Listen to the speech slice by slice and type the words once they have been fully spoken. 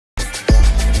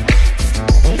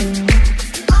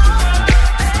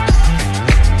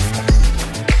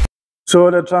So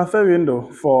the transfer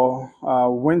window for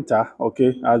winter,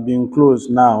 okay, has been closed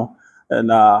now,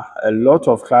 and a lot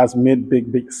of clubs made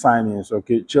big signings.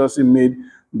 Okay, Chelsea made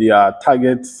their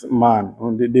target man.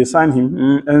 They signed him,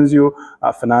 Enzo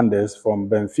Fernandez from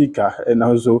Benfica, and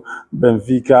also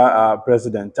Benfica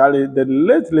president Charlie. The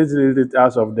late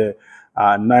as of the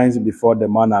night before the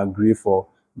man agreed for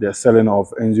the selling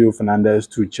of Enzo Fernandez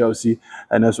to Chelsea,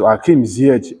 and also Hakim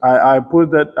Ziyech. I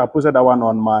posted that one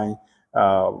on my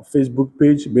Facebook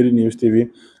page, Daily News TV.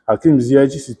 Hakim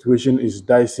Ziyech's situation is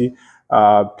dicey.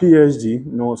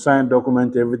 PSG, signed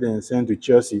document, everything is sent to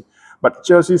Chelsea. But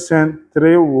Chelsea sent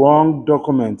three wrong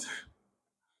documents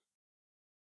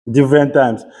different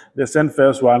times. The sent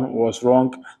first one was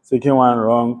wrong, second one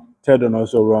wrong, third one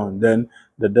also wrong. Then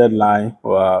the deadline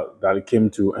that came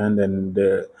to end and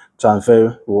the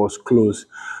transfer was closed.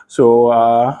 So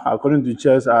according to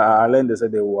Chelsea, I learned they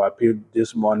said they will appeal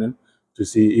this morning to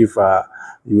see if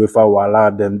UEFA will allow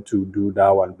them to do that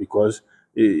one because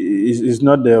it's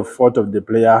not the fault of the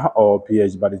player or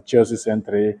PSG, but the Chelsea sent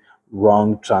three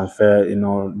wrong transfer,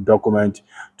 document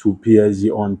to PSG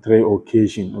on three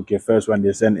occasions. Okay, first one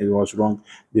they sent it was wrong.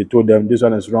 They told them this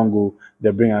one is wrong. Go.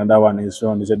 They bring another one is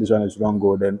wrong. They said this one is wrong.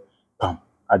 Go. Then, bam,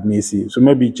 Admisi. So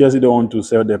maybe Chelsea don't want to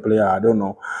sell the player. I don't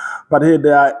know. But hey,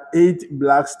 there are 8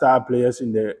 Black Star players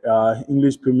in the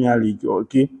English Premier League.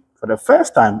 Okay, for the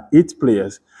first time, 8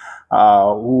 players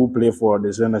who play for the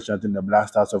National Champion in the Black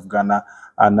Stars of Ghana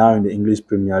are now in the English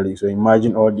Premier League. So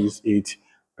imagine all these 8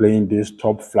 playing this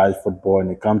top flight football and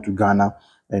they come to Ghana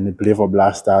and they play for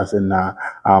Black Stars and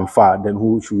far. Then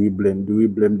who should we blame? Do we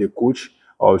blame the coach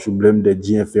or should blame the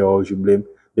GFA or should blame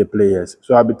the players?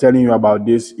 So I'll be telling you about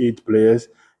these 8 players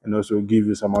and also give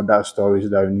you some other stories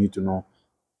that you need to know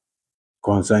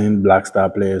concerning Black Star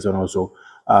players and also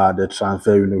the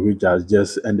transfer window which has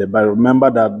just ended. But remember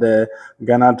that the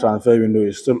Ghana transfer window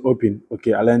is still open.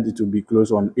 Okay, I learned it to be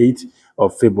closed on 8th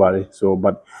of February. So,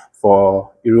 but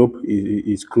for Europe,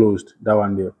 it's closed. That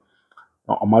one there.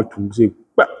 Amatum say,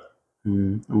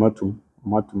 amatum,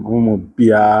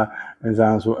 bia, and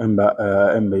so emba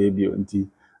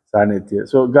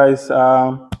So, guys,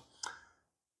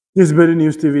 this is Daily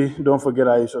News TV. Don't forget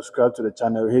that you subscribe to the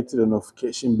channel, hit the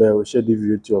notification bell, share the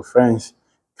video to your friends.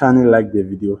 Kindly like the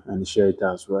video and share it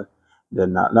as well.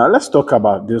 Then now let's talk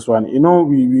about this one.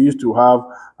 We used to have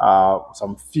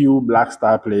some few Black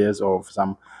Star players or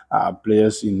some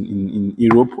players in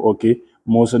Europe. Okay,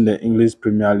 most in the English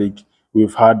Premier League.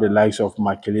 We've had the likes of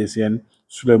Makelesian,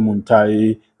 Suleiman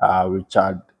Tai,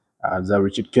 Richard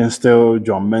Kinstel,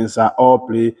 John Mensah, all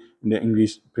play in the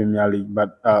English Premier League,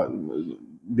 but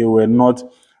they were not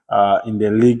in the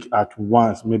league at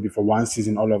once. Maybe for one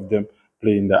season, all of them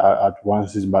play in at one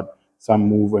season, but some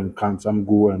move and come, some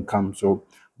go and come. So,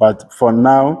 but for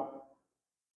now,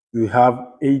 we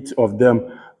have 8 of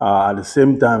them at the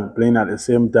same time, playing at the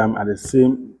same time, at the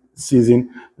same season,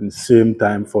 and same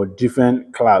time for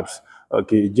different clubs.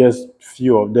 Okay, just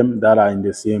few of them that are in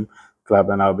the same club,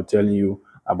 and I'll be telling you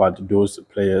about those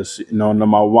players.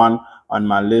 Number 1 on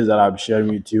my list that I'll be sharing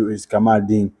with you is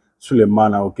Kamaldeen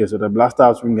Sulemana. Okay, so the Black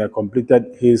Stars winger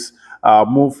completed his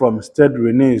move from Stade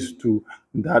Rennais to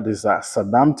that is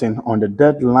Southampton on the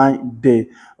deadline day.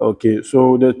 Okay,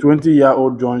 so the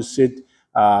 20-year-old John said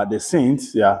the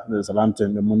Saints, the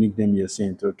Southampton, the Munich name is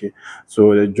Saint. Okay,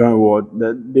 so the joint word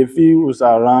the fee was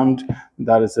around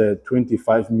that is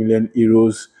 25 million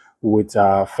euros with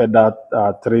further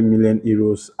 3 million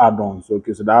euros add-ons.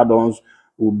 Okay, so the add-ons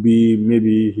will be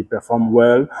maybe he performed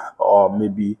well or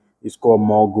maybe he scored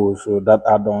more goals. So that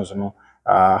add-ons,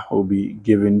 will be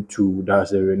given to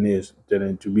that's Rennes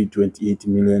to be 28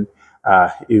 million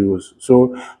euros.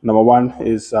 So number 1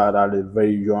 is that a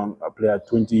very young player,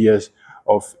 20 years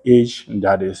of age, and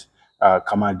that is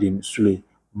Kamaldeen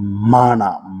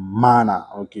Sulemana.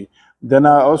 Okay. Then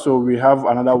also we have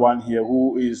another one here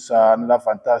who is another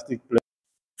fantastic player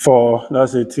for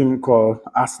that's a team called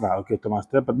Arsenal. Okay, Thomas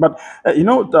Teppert. But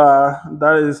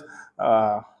that is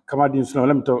Kamaldeen Sulemana.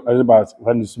 Let me talk a little about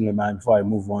Kamaldeen Sulemana before I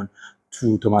move on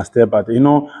to Thomas Teppert.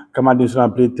 Kamaldeen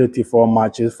Sulemana played 34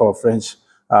 matches for French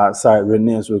side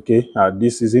Rennes, okay,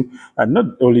 this season, and not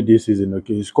only this season,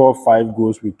 okay, he scored 5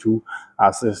 goals with 2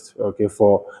 assists, okay,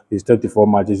 for his 34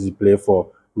 matches he played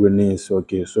for Rennes,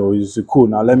 okay, so he's cool.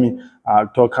 Now let me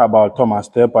talk about Thomas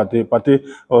Partey. Partey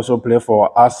also played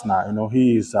for Arsenal.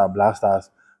 He is a Black Stars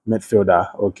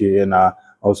midfielder, okay, and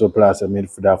also plays a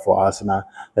midfielder for Arsenal,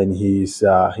 and he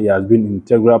has been an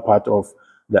integral part of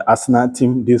the Arsenal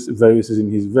team this very season.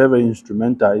 He's very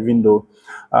instrumental, even though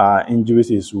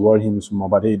injuries is worrying him small.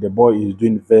 But hey, the boy is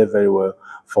doing very well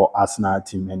for Arsenal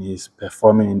team, and he's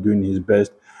performing and doing his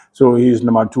best So he is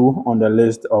number 2 on the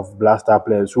list of Black Star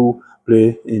players who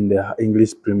play in the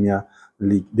English Premier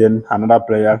League. Then another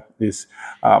player is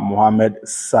Mohamed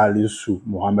Salisu.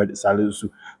 Mohamed Salisu.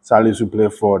 Salisu play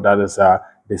for that is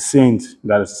the Saints,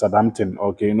 that is Southampton.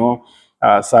 Okay,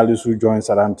 Salisu joined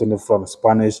Southampton from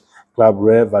Spanish club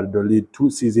Real Valladolid 2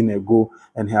 seasons ago,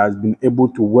 and he has been able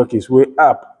to work his way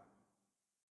up.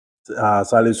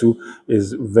 Salisu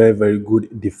is very, very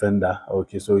good defender.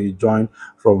 Okay, so he joined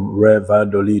from Real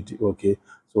Valladolid. Okay,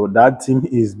 so that team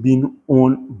is being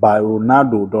owned by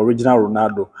Ronaldo, the original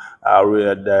Ronaldo,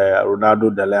 the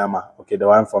Ronaldo de Lima. Okay, the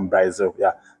one from Brazil.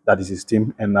 Yeah, that is his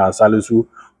team. And Salisu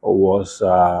was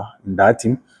in that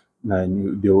team,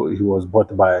 and he was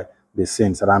bought by the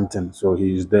Saints Southampton. So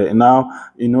he's there now.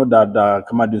 You know that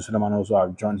Kamaldeen Suleiman also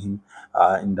have joined him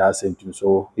in that same team.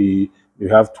 So you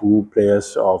have 2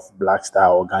 players of Black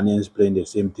Star or Ghanaians playing the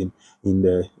same thing in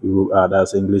the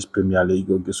that's English Premier League.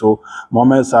 Okay, so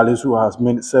Mohamed Salisu has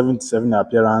made 77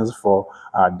 appearances for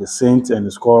the Saints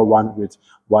and scored 1 with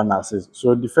 1 assist.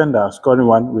 So defender scoring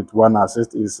 1 with 1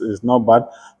 assist is not bad.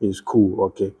 It's cool.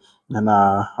 Okay, and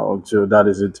so that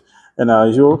is it.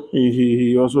 And so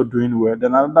he also doing well.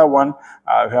 Then another one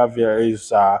I have here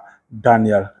is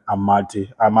Daniel Amate.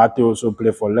 Amate also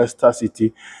play for Leicester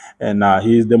City, and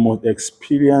he is the most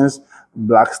experienced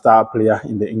Black Star player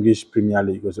in the English Premier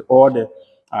League. Because all the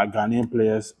Ghanaian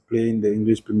players play in the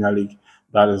English Premier League.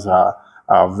 That is a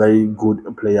very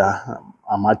good player.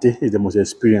 Amate is the most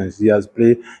experienced. He has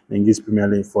played the English Premier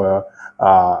League for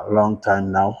a long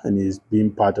time now, and he's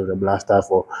been part of the Black Star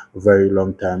for a very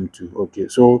long time too. Okay,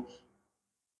 so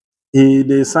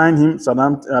they signed him.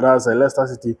 Southampton, that's Leicester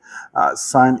City,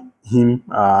 signed him.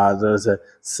 There's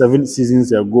 7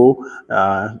 seasons ago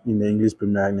in the English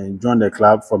Premier League. He joined the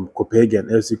club from Copenhagen,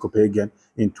 FC Copenhagen,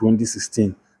 in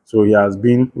 2016. So he has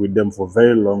been with them for a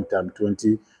very long time.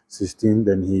 2016,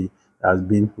 then he has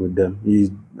been with them.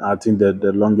 He's, I think,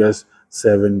 the longest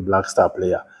serving Black Star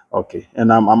player. Okay,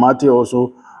 and Amate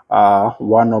also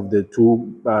one of the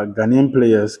 2 Ghanaian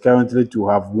players currently to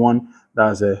have won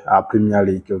that's a Premier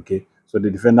League. Okay, so the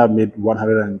defender made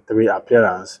 103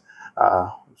 appearances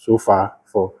so far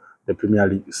for the Premier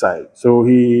League side. So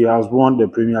he has won the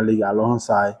Premier League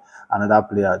alongside another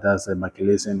player, that's Michael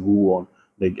Essien, who won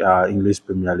the English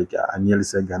Premier League. I nearly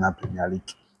said Ghana Premier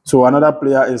League. So another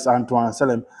player is Antoine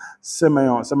Semenyo.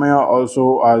 Semenyo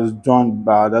also has joined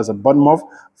there's a Bournemouth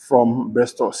from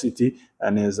Bristol City,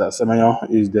 and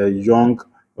Semenyo is the young,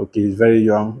 okay, he's very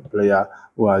young player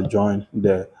who has joined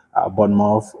the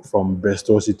Bournemouth from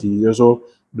Bristol City. He's also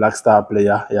Black Star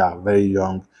player, yeah, very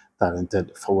young,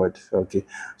 talented forward. Okay,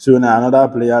 so now another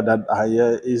player that I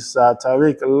hear is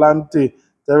Tariq Lamptey.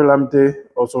 Tariq Lamptey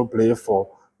also play for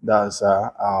that's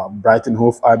Brighton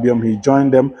Hove Albion. He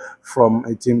joined them from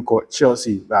a team called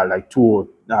Chelsea like 2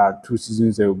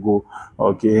 seasons ago.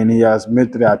 Okay, and he has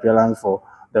made 3 appearances for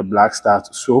the Black Stars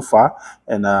so far,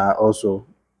 and also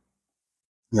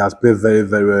he has played very,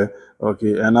 very well.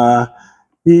 Okay, and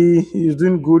he is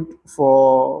doing good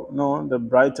for the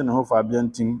Brighton Hove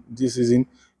Albion team this season.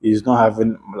 He's not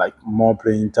having like more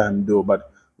playing time though,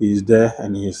 but he's there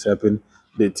and he's helping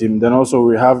the team. Then also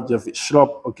we have Jeffrey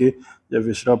Schlupp. Okay,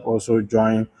 Jeffrey Schlupp also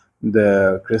joined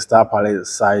the Crystal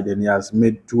Palace side, and he has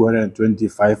made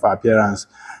 225 appearances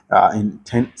in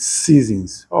 10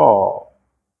 seasons. Oh,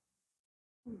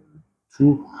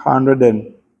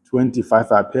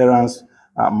 225 appearance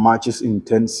matches in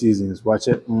 10 seasons. Watch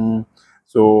it.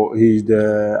 So he's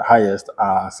the highest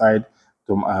aside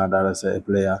to that is a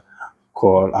player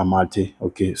called Amate.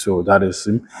 Okay, so that is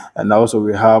him. And also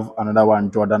we have another one,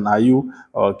 Jordan Ayew.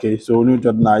 Okay, so we know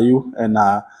Jordan Ayew, and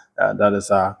that is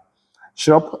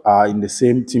Shop are in the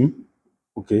same team.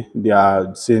 Okay, they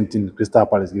are same team, Crystal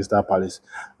Palace, Crystal Palace.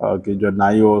 Okay, Jordan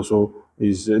Ayew also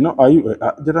is no, are you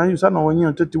Jordan Ayew is not when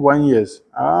you're 31 years.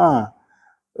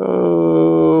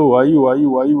 Oh, are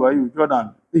you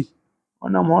Jordan? Hey,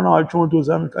 when I'm on our trying to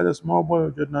Zambia, a small boy,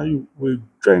 Jordan Ayew, we're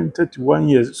trying 31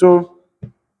 years. So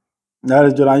that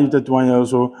is Jordan Ayew, 31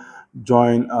 years also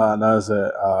joined. That's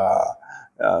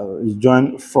he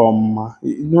joined from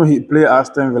he played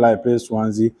Aston Villa, he played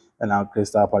Swansea, and now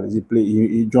Crystal Palace.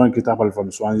 He joined Crystal Palace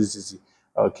from Swansea City.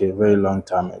 Okay, very long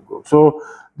time ago. So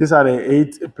these are the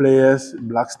 8 players,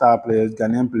 Black Star players,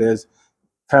 Ghanaian players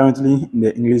currently in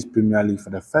the English Premier League. For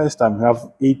the first time, we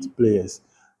have 8 players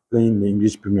playing in the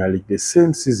English Premier League the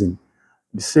same season,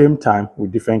 the same time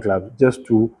with different clubs. Just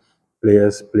 2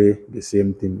 players play the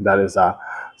same team. That is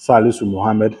Salisu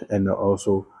Mohammed and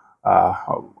also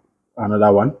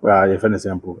another one. For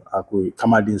example,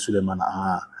 Kamaldeen Suleiman.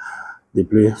 They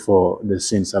play for the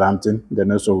Saints Southampton.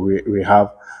 Then also we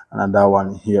have another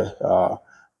one here,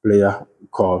 player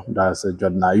call. That's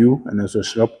Jordan Ayew and also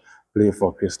Schlupp play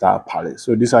for Crystal Palace.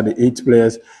 So these are the 8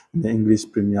 players in the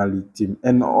English Premier League team,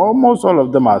 and almost all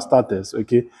of them are starters.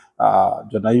 Okay,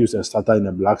 Jordan Ayew is a starter in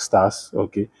the Black Stars.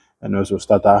 Okay, and also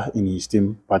starter in his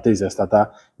team. Partey is a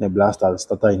starter in the Black Stars,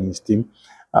 starter in his team.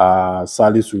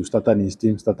 Salisu starter in his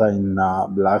team, starter in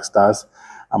Black Stars.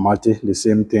 Amate the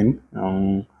same thing.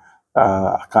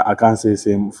 I can't say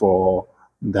same for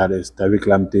that is Tariq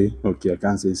Lamptey. Okay, I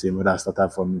can't say same, but I started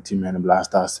from Team and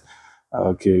Blasters.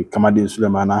 Okay, Kamadin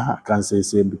Sulemana, I can't say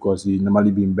same because he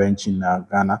normally been bench in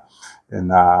Ghana, and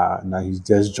now he's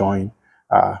just joined.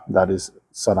 That is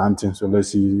Southampton. So let's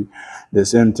see, the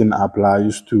same thing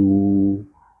applies to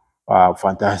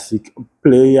fantastic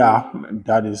player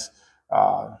that is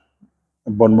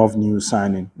Bournemouth new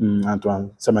signing,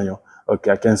 Antoine Semenyo.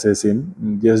 Okay, I can say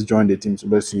same. Just join the team. So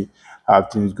let's see how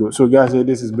things go. So guys,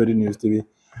 this is Better News TV.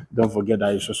 Don't forget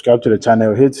that you subscribe to the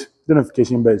channel, hit the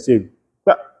notification bell,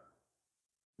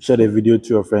 share the video to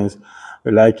your friends,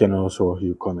 like, and also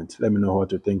you comment. Let me know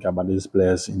what you think about these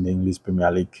players in the English Premier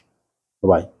League. Bye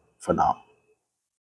bye for now.